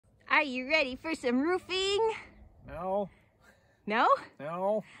Are you ready for some roofing? No. No?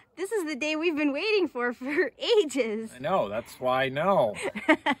 No. This is the day we've been waiting for ages. I know, that's why no.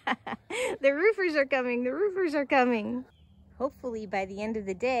 The roofers are coming, the roofers are coming. Hopefully by the end of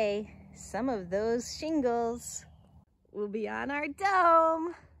the day, some of those shingles will be on our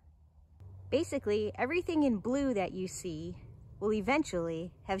dome. Basically, everything in blue that you see will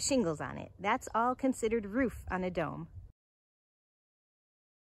eventually have shingles on it. That's all considered roof on a dome.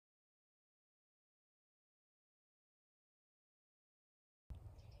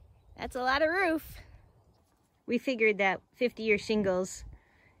 That's a lot of roof. We figured that 50-year shingles,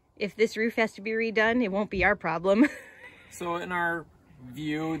 if this roof has to be redone, it won't be our problem. So in our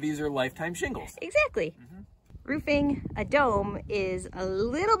view, these are lifetime shingles. Exactly. Roofing a dome is a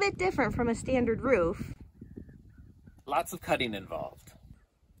little bit different from a standard roof. Lots of cutting involved.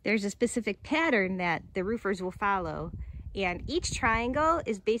 There's a specific pattern that the roofers will follow, and each triangle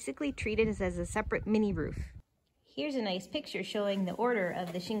is basically treated as a separate mini roof. Here's a nice picture showing the order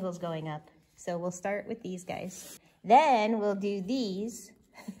of the shingles going up. So we'll start with these guys. Then we'll do these,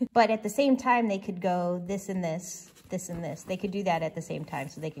 but at the same time they could go this and this, this and this. They could do that at the same time,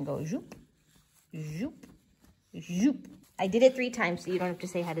 so they can go zoop, zoop, zoop. I did it 3 times, so you don't have to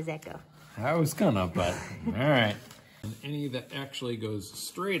say how does that go. I was gonna, but all right. And any that actually goes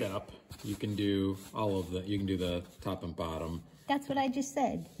straight up, you can do all of the, you can do the top and bottom. That's what I just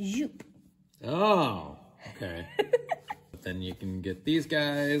said, zoop. Oh, okay. But then you can get these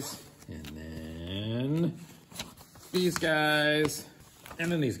guys, and then these guys,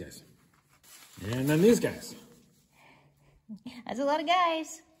 and then these guys, and then these guys. That's a lot of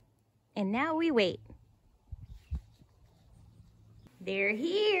guys. And now we wait. They're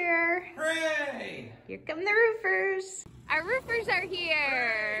here. Hooray! Here come the roofers. Our roofers are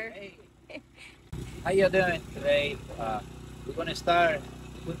here. Hey. How you doing today? We're going to start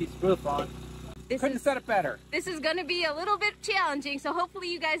put this roof on. Couldn't have said it better. This is going to be a little bit challenging, so hopefully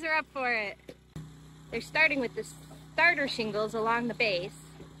you guys are up for it. They're starting with the starter shingles along the base.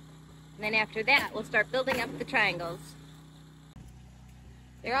 And then after that, we'll start building up the triangles.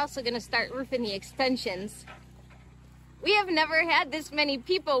 They're also going to start roofing the extensions. We have never had this many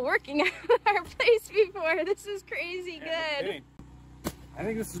people working on our place before. This is crazy good. I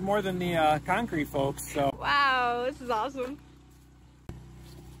think this is more than the concrete folks, so. Wow, this is awesome.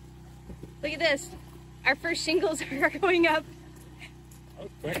 Look at this. Our first shingles are going up.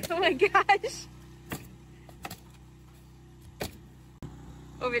 That was quick. Oh my gosh.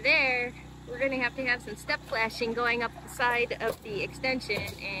 Over there, we're going to have some step flashing going up the side of the extension,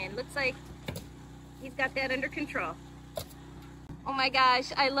 and looks like he's got that under control. Oh my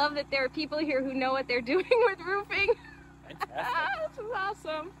gosh, I love that there are people here who know what they're doing with roofing. This is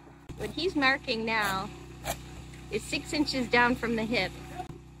awesome. What he's marking now is 6 inches down from the hip,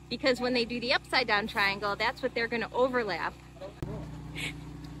 because when they do the upside down triangle, that's what they're going to overlap.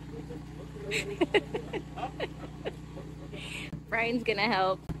 Brian's going to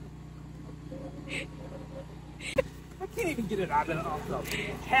help. I can't even get it out of the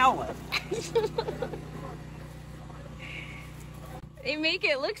pallet. They make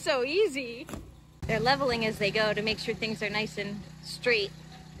it look so easy. They're leveling as they go to make sure things are nice and straight.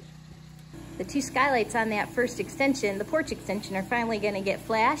 The 2 skylights on that first extension, the porch extension, are finally going to get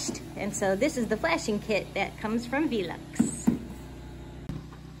flashed. And so this is the flashing kit that comes from Velux. So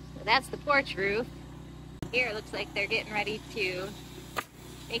that's the porch roof. Here it looks like they're getting ready to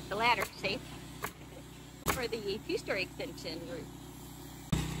make the ladder safe for the 2-story extension roof.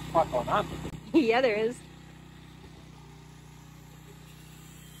 What's going on? Yeah, there is.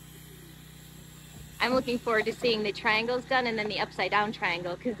 I'm looking forward to seeing the triangles done and then the upside down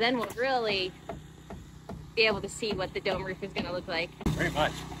triangle, because then we'll really be able to see what the dome roof is going to look like. Very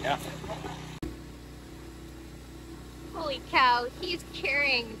much, yeah. Holy cow, he's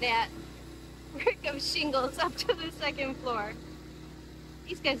carrying that brick of shingles up to the 2nd floor.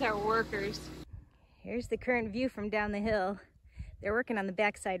 These guys are workers. Here's the current view from down the hill. They're working on the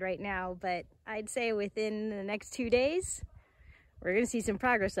backside right now, but I'd say within the next 2 days, we're going to see some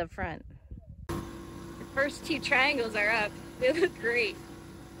progress up front. First 2 triangles are up. They look great.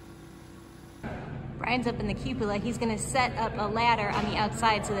 Brian's up in the cupola. He's going to set up a ladder on the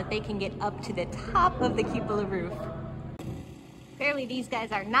outside so that they can get up to the top of the cupola roof. Apparently these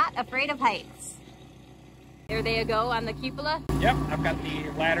guys are not afraid of heights. There they go on the cupola. Yep, I've got the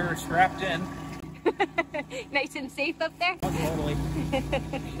ladder strapped in. Nice and safe up there? Oh, totally.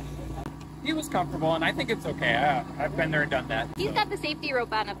 He was comfortable, and I think it's okay. I've been there and done that. He's got the safety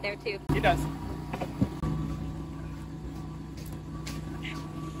rope on up there too. He does.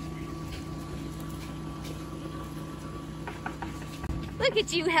 Look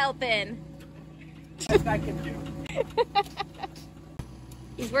at you helping. Best I can do.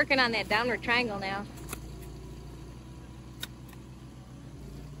 He's working on that downward triangle now.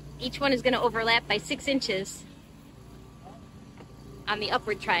 Each one is going to overlap by 6 inches on the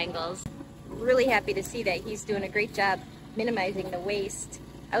upward triangles. Really happy to see that he's doing a great job minimizing the waste.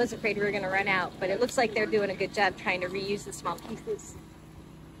 I was afraid we were going to run out, but it looks like they're doing a good job trying to reuse the small pieces.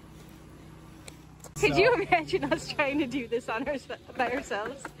 Could you imagine us trying to do this on by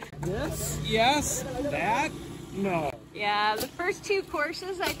ourselves? This? Yes. That? No. Yeah, the first 2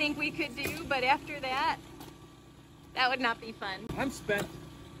 courses I think we could do, but after that, that would not be fun. I'm spent.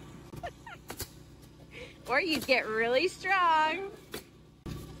 Or you'd get really strong.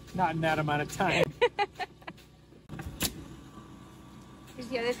 Not in that amount of time. Here's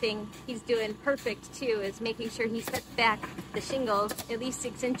the other thing he's doing perfect too, is making sure he sets back the shingles at least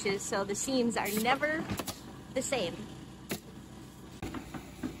 6 inches so the seams are never the same.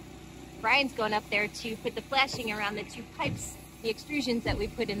 Brian's going up there to put the flashing around the 2 pipes, the extrusions that we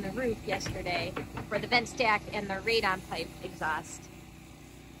put in the roof yesterday for the vent stack and the radon pipe exhaust.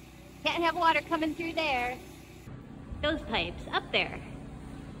 Can't have water coming through there. Those pipes up there.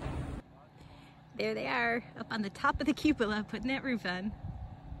 There they are, up on the top of the cupola, putting that roof on.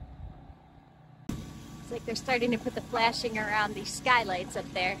 It's like they're starting to put the flashing around these skylights up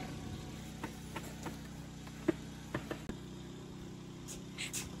there.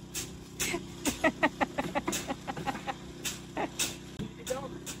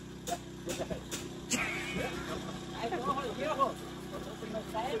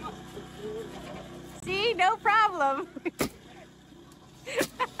 See, no problem.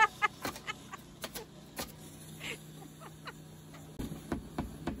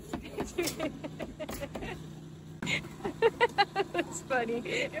 That's funny.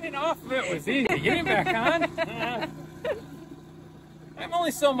 Getting off of it was easy. Getting back on? I'm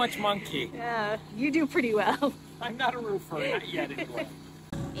only so much monkey. Yeah, you do pretty well. I'm not a roofer, not yet anyway.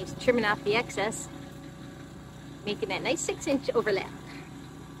 He's trimming off the excess, making that nice 6-inch overlap.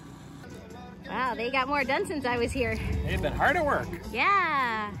 Wow, they got more done since I was here. They've been hard at work.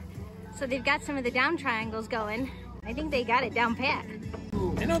 Yeah. So they've got some of the down triangles going. I think they got it down pat.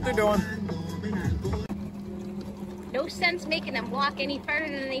 They know what they're doing. No sense making them walk any farther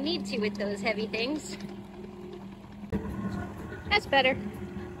than they need to with those heavy things. That's better.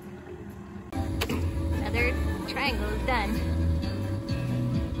 Another triangle is done.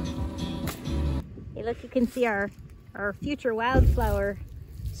 Hey, look, you can see our future wildflower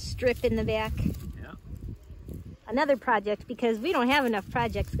strip in the back. Yeah. Another project, because we don't have enough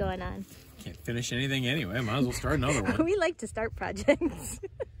projects going on. Can't finish anything anyway. Might as well start another one. We like to start projects.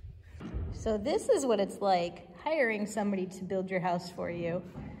 So this is what it's like, hiring somebody to build your house for you.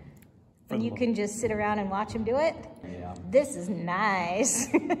 And you can just sit around and watch them do it? Yeah. This is nice.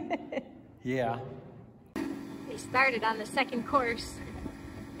 Yeah. They started on the 2nd course.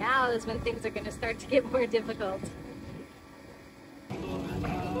 Now is when things are going to start to get more difficult.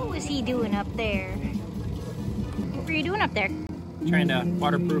 What was he doing up there? What were you doing up there? Trying to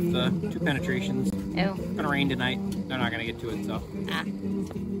waterproof the 2 penetrations. Oh. It's gonna rain tonight. They're not gonna get to it, so. Ah.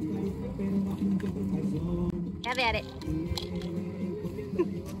 Have at it.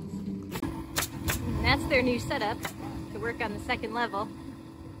 And that's their new setup to work on the 2nd level.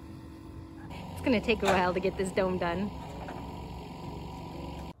 It's gonna take a while to get this dome done.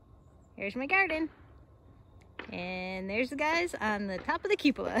 Here's my garden. And there's the guys on the top of the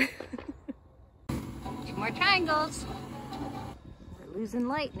cupola. 2 more triangles. We're losing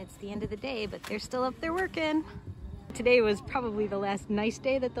light and it's the end of the day, but they're still up there working. Today was probably the last nice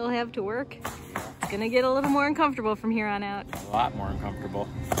day that they'll have to work. It's gonna get a little more uncomfortable from here on out. A lot more uncomfortable.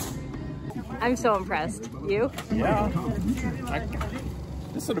 I'm so impressed. You? Yeah.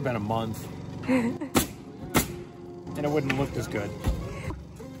 This would have been a month. And it wouldn't have looked as good.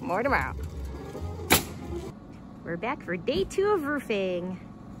 More tomorrow. We're back for day 2 of roofing.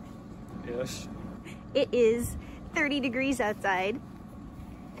 Ish. It is 30 degrees outside.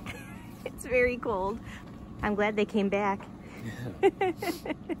 It's very cold. I'm glad they came back.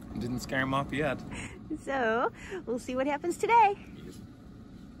 Didn't scare him off yet. So, we'll see what happens today.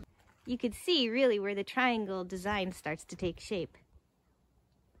 You could see really where the triangle design starts to take shape.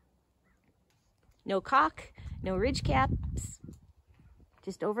 No caulk, no ridge caps,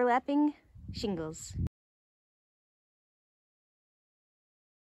 just overlapping shingles.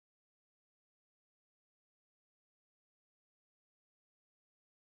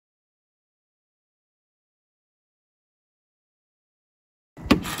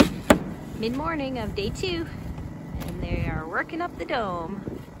 Mid-morning of day 2, and they are working up the dome.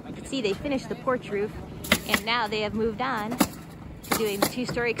 You can see they finished the porch roof, and now they have moved on to doing the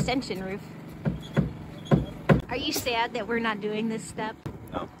 2-story extension roof. Are you sad that we're not doing this step?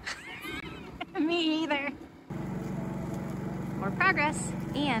 No. Me either. More progress,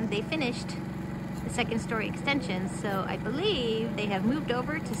 and they finished the 2nd-story extension, so I believe they have moved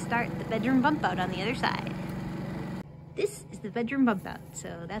over to start the bedroom bump out on the other side. This is the bedroom bump out,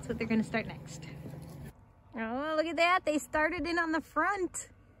 so that's what they're going to start next. Oh, look at that. They started in on the front.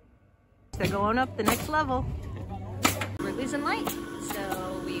 They're going up the next level. We're losing light,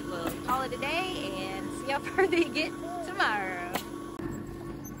 so we will call it a day and see how far they get tomorrow.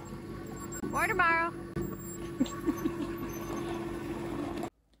 Or tomorrow.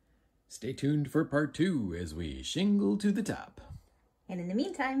 Stay tuned for part 2 as we shingle to the top. And in the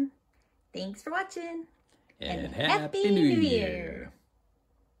meantime, thanks for watching. And Happy New Year!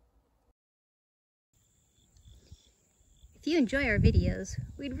 If you enjoy our videos,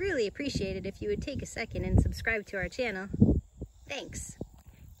 we'd really appreciate it if you would take a second and subscribe to our channel. Thanks.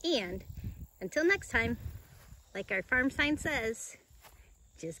 And until next time, like our farm sign says,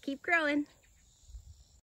 just keep growing.